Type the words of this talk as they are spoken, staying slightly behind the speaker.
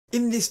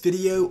In this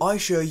video, I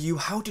show you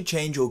how to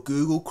change your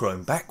Google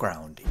Chrome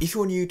background. If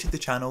you're new to the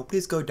channel,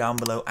 please go down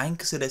below and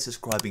consider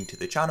subscribing to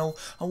the channel.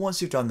 And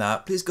once you've done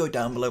that, please go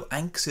down below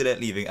and consider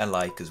leaving a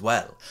like as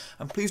well.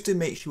 And please do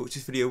make sure you watch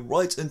this video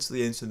right until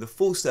the end so the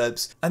full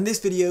steps. And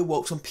this video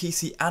works on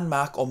PC and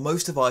Mac on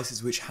most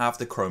devices which have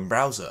the Chrome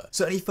browser.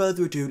 So any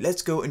further ado,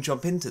 let's go and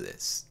jump into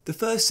this. The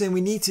first thing we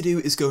need to do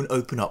is go and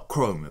open up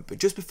Chrome. But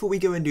just before we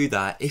go and do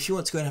that, if you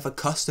want to go and have a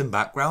custom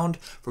background,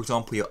 for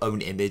example your own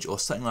image or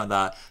something like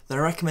that, then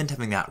I recommend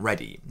having that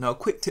ready. Now a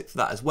quick tip for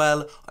that as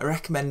well, I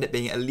recommend it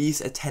being at least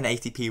a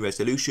 1080p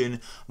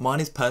resolution. Mine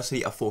is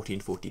personally a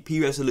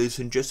 1440p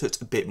resolution just so it's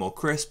a bit more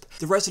crisp.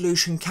 The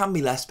resolution can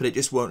be less but it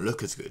just won't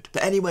look as good.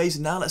 But anyways,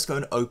 now let's go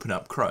and open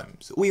up Chrome.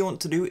 So all you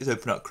want to do is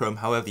open up Chrome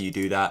however you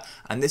do that,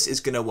 and this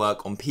is going to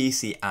work on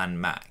PC and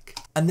Mac.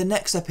 And the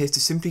next step is to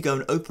simply go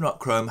and open up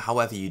Chrome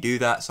however you do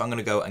that. So I'm going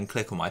to go and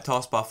click on my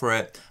taskbar for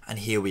it, and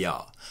here we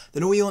are.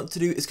 Then all you want to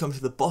do is come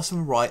to the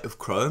bottom right of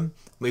Chrome.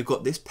 We've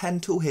got this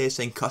pen tool here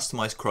saying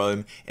customize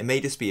Chrome. It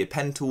may just be a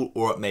pen tool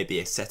or it may be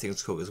a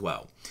settings tool as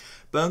well.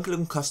 But I'm going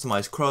to click on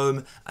customize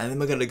Chrome, and then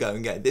we're going to go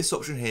and get this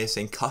option here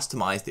saying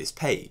customize this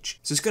page.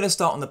 So it's going to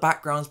start on the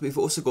backgrounds, but we've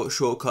also got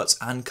shortcuts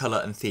and color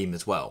and theme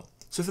as well.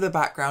 So for the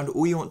background,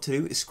 all you want to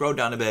do is scroll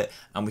down a bit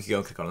and we can go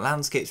and click on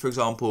landscapes, for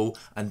example,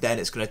 and then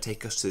it's going to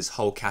take us to this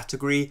whole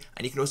category,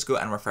 and you can also go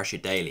and refresh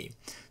it daily.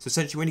 So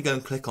essentially when you go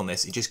and click on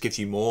this, it just gives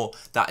you more.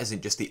 That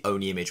isn't just the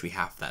only image we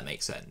have, if that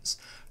makes sense.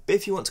 But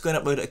if you want to go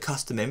and upload a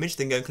custom image,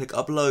 then go and click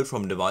upload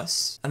from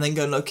device and then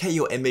go and locate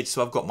your image.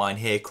 So I've got mine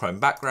here, Chrome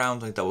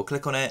background, I double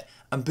click on it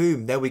and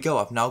boom, there we go.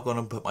 I've now gone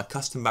and put my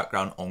custom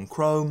background on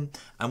Chrome.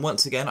 And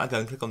once again, I go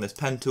and click on this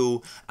pen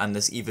tool, and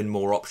there's even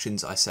more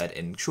options I said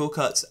in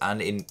shortcuts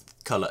and in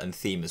color and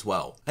theme as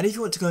well. And if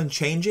you want to go and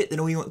change it, then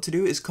all you want to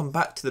do is come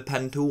back to the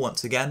pen tool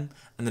once again,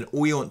 and then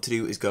all you want to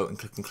do is go and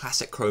click on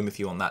classic Chrome if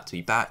you want that to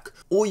be back,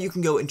 or you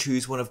can go and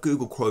choose one of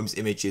Google Chrome's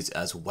images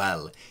as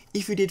well.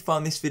 If you did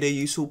find this video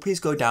useful, please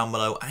go down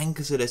below and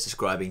consider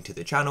subscribing to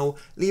the channel.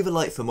 Leave a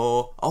like for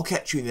more. I'll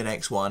catch you in the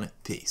next one.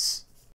 Peace.